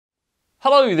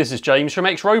Hello, this is James from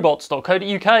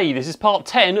XRobots.co.uk. This is part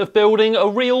 10 of building a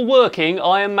real working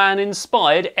Iron Man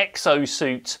inspired Exo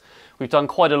Suit. We've done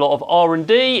quite a lot of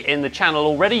R&D in the channel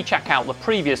already, check out the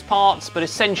previous parts, but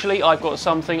essentially I've got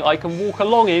something I can walk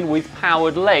along in with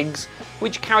powered legs,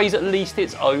 which carries at least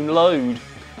its own load.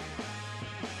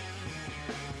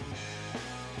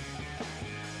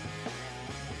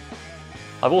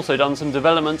 I've also done some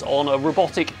development on a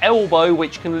robotic elbow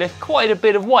which can lift quite a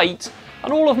bit of weight,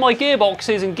 and all of my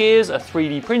gearboxes and gears are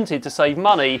 3D printed to save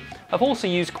money. I've also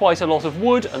used quite a lot of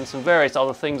wood and some various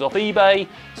other things off eBay,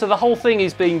 so the whole thing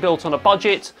is being built on a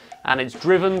budget, and it's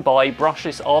driven by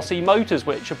brushless RC motors,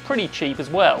 which are pretty cheap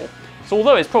as well. So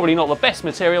although it's probably not the best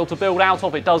material to build out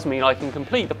of, it does mean I can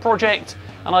complete the project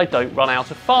and I don't run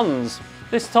out of funds.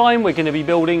 This time we're going to be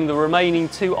building the remaining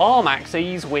two arm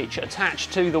axes, which attach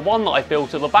to the one that I've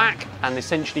built at the back and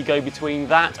essentially go between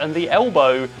that and the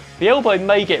elbow. The elbow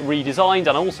may get redesigned, and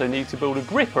I also need to build a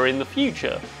gripper in the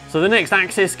future. So the next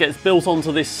axis gets built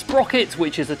onto this sprocket,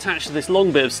 which is attached to this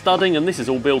long bit of studding, and this is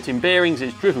all built-in bearings.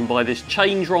 It's driven by this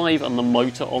chain drive and the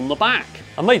motor on the back.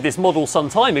 I made this model some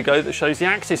time ago that shows the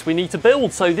axis we need to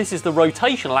build. So this is the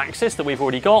rotational axis that we've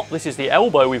already got, this is the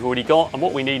elbow we've already got, and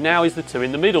what we need now is the two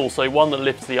in the middle, so one that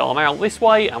lifts the arm out this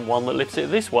way and one that lifts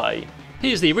it this way.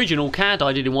 Here's the original CAD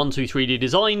I did in 123D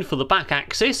Design for the back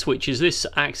axis, which is this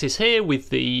axis here with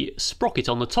the sprocket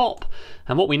on the top.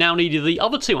 And what we now need are the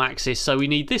other two axes, so we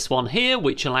need this one here,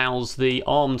 which allows the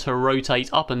arm to rotate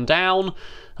up and down,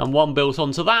 and one built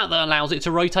onto that allows it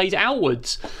to rotate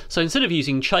outwards. So instead of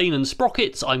using chain and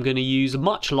sprockets, I'm going to use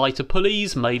much lighter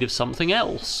pulleys made of something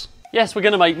else. Yes, we're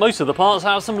going to make most of the parts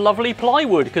out of some lovely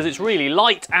plywood because it's really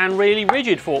light and really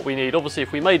rigid for what we need. Obviously,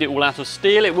 if we made it all out of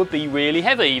steel, it would be really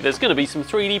heavy. There's going to be some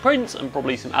 3D prints and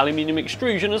probably some aluminium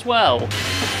extrusion as well.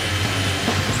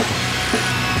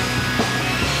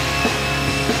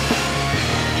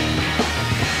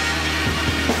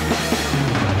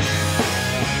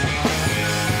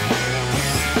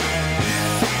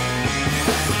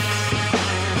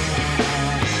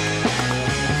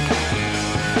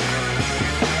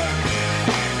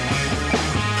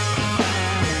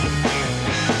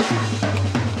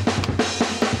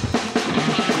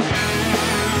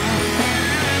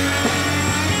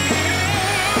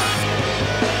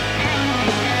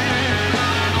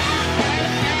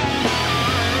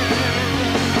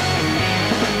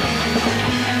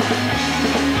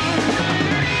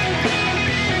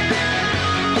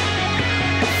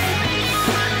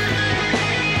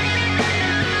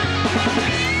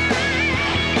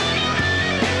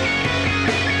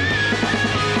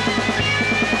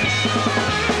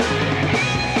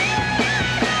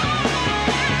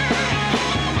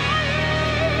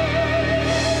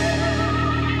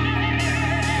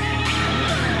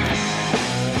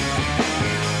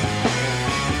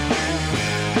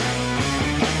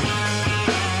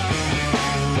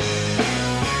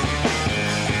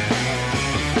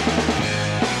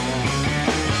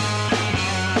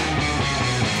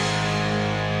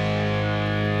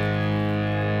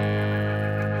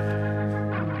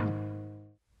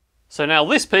 So now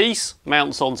this piece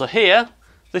mounts onto here,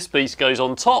 this piece goes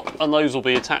on top, and those will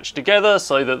be attached together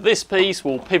so that this piece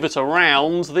will pivot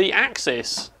around the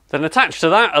axis. Then attached to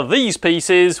that are these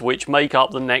pieces which make up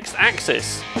the next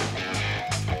axis.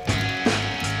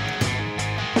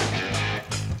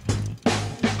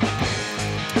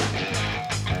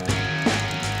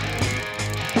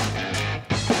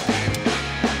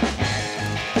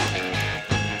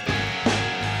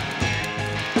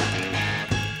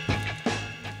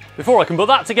 Before I can put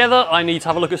that together, I need to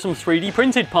have a look at some 3D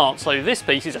printed parts. So this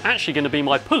piece is actually going to be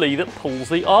my pulley that pulls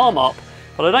the arm up.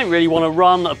 But I don't really want to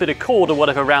run a bit of cord or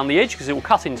whatever around the edge because it will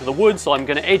cut into the wood, so I'm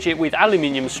going to edge it with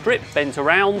aluminium strip bent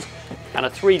around and a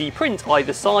 3D print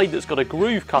either side that's got a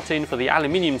groove cut in for the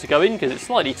aluminium to go in because it's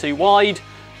slightly too wide.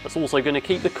 That's also going to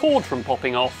keep the cord from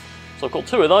popping off. So I've got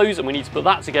two of those and we need to put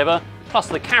that together, plus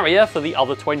the carrier for the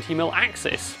other 20mm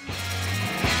axis.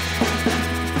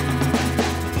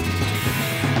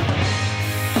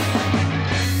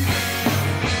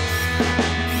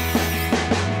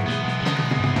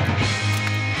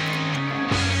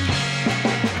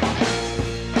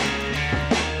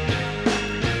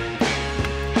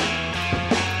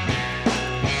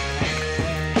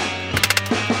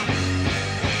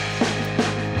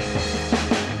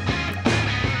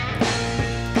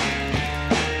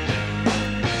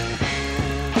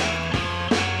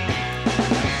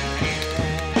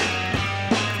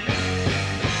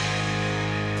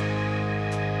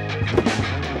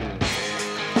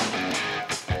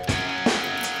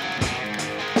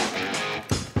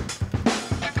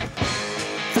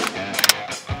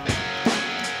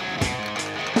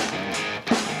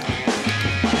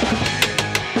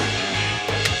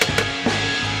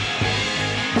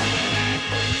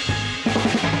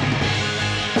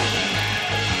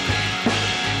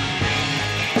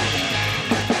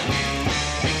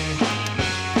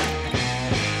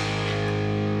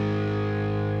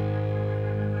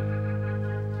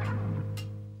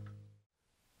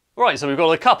 Right, so we've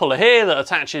got a coupler here that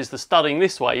attaches the studding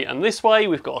this way and this way.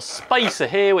 We've got a spacer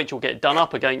here which will get done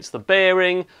up against the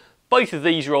bearing. Both of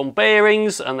these are on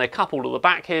bearings and they're coupled at the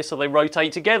back here so they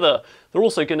rotate together. They're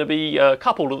also going to be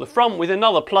coupled at the front with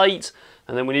another plate,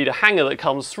 and then we need a hanger that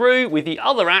comes through with the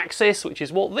other axis, which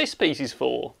is what this piece is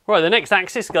for. Right, the next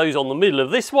axis goes on the middle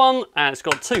of this one, and it's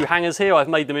got two hangers here. I've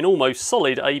made them in almost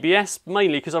solid ABS,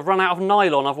 mainly because I've run out of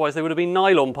nylon, otherwise they would have been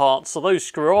nylon parts. So those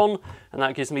screw on, and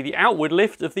that gives me the outward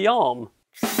lift of the arm.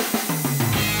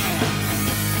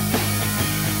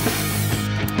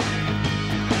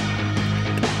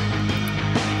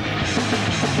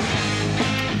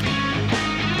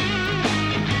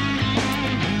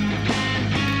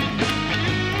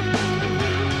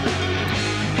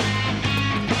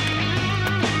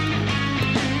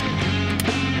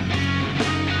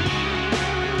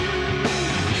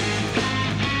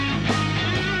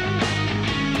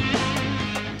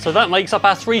 So that makes up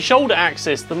our three shoulder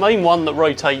axis, the main one that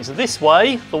rotates this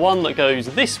way, the one that goes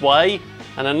this way,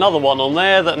 and another one on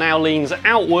there that now leans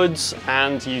outwards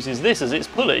and uses this as its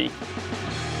pulley.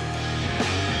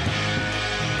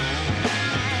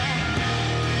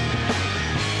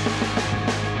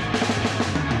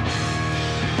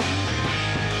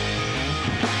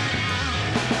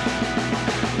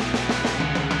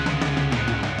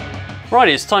 Right,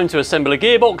 it's time to assemble a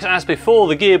gearbox. As before,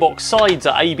 the gearbox sides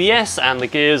are ABS and the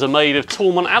gears are made of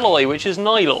Tormont alloy, which is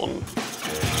nylon.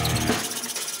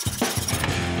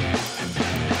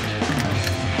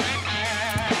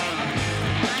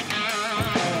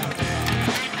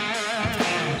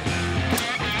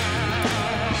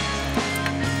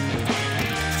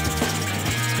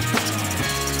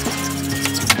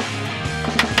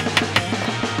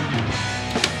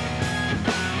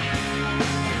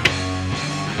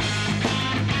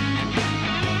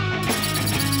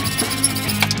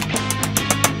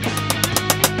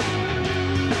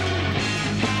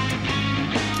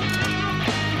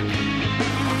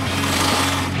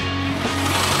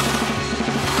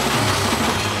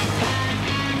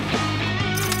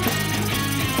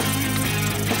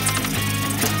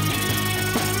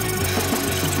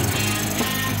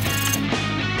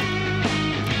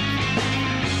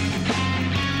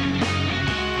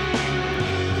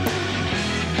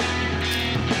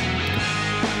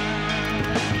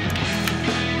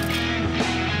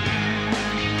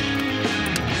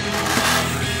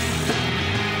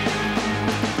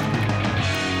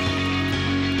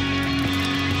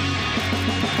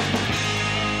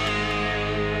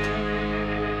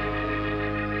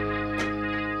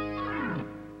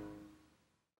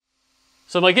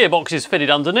 So my gearbox is fitted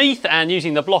underneath, and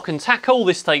using the block and tackle,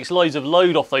 this takes loads of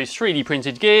load off those 3D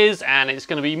printed gears, and it's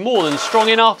going to be more than strong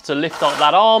enough to lift up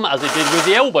that arm as it did with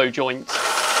the elbow joint.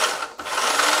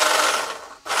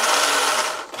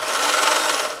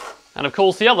 And of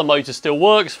course the other motor still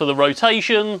works for the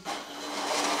rotation,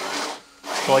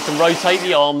 so I can rotate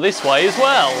the arm this way as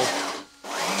well.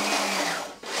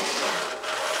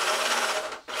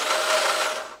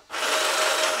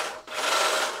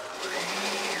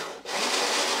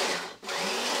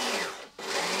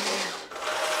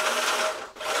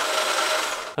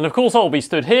 And of course I'll be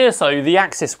stood here, so the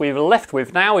axis we're left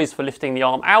with now is for lifting the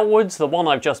arm outwards. The one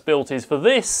I've just built is for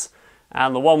this,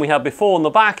 and the one we had before on the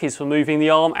back is for moving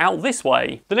the arm out this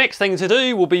way. The next thing to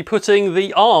do will be putting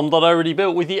the arm that I already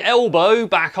built with the elbow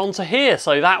back onto here,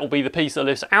 so that will be the piece that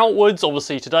lifts outwards.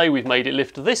 Obviously today we've made it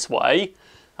lift this way,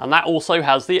 and that also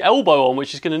has the elbow on,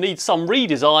 which is going to need some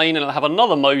redesign, and it'll have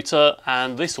another motor,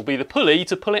 and this will be the pulley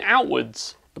to pull it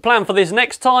outwards. The plan for this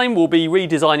next time will be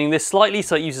redesigning this slightly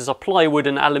so it uses a plywood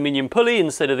and aluminium pulley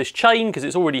instead of this chain, because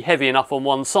it's already heavy enough on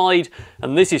one side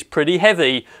and this is pretty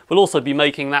heavy. We'll also be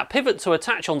making that pivot to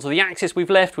attach onto the axis we've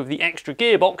left with the extra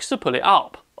gearbox to pull it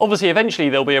up. Obviously eventually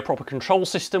there'll be a proper control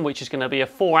system, which is going to be a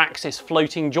 4-axis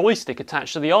floating joystick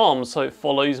attached to the arms so it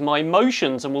follows my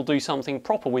motions, and we'll do something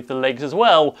proper with the legs as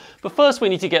well. But first we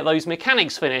need to get those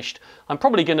mechanics finished. I'm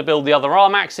probably going to build the other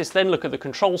arm axis, then look at the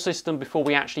control system before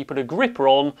we actually put a gripper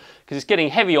on, because it's getting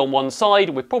heavy on one side.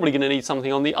 We're probably going to need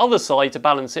something on the other side to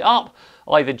balance it up,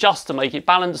 either just to make it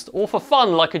balanced or for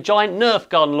fun like a giant Nerf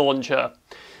gun launcher.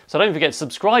 So don't forget to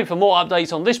subscribe for more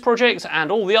updates on this project and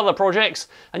all the other projects,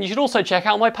 and you should also check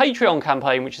out my Patreon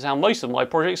campaign, which is how most of my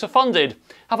projects are funded.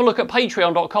 Have a look at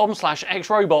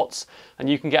patreon.com/XRobots, and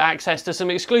you can get access to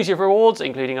some exclusive rewards,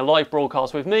 including a live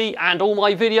broadcast with me and all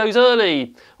my videos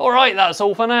early. Alright, that's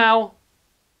all for now.